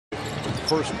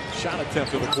first shot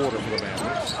attempt of the quarter for the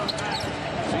Mavericks.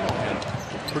 Brussino had a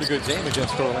pretty good game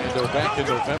against Orlando back in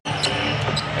November.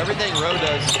 Everything Rowe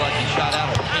does is like he shot out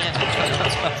of cannon.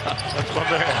 That's my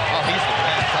man. Oh, he's the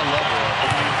best. I love Rowe.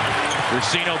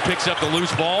 Brussino picks up the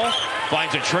loose ball,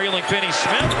 finds a trailing Finney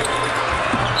Smith.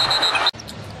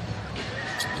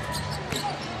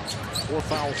 4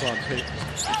 fouls on tape.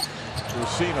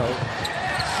 Brussino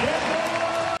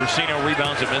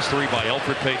rebounds and missed 3 by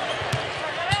Elfrid Payton.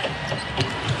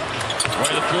 Right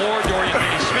to the floor, Dorian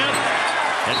Finney-Smith.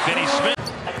 And Finney-Smith.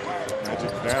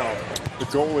 Magic now. The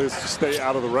goal is to stay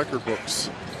out of the record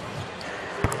books.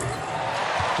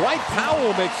 Dwight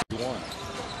Powell makes 1.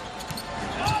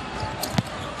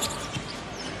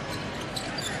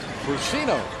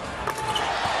 Brussino.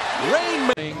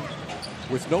 Rain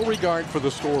with no regard for the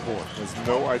scoreboard. Has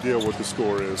no idea what the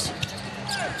score is.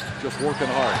 Just working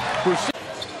hard. Cross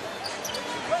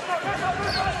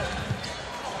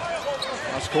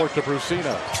court to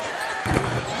Brussino.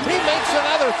 He makes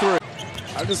another 3.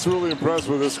 I'm just really impressed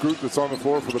with this group that's on the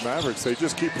floor for the Mavericks. They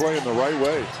just keep playing the right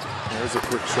way. There's a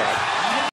quick shot.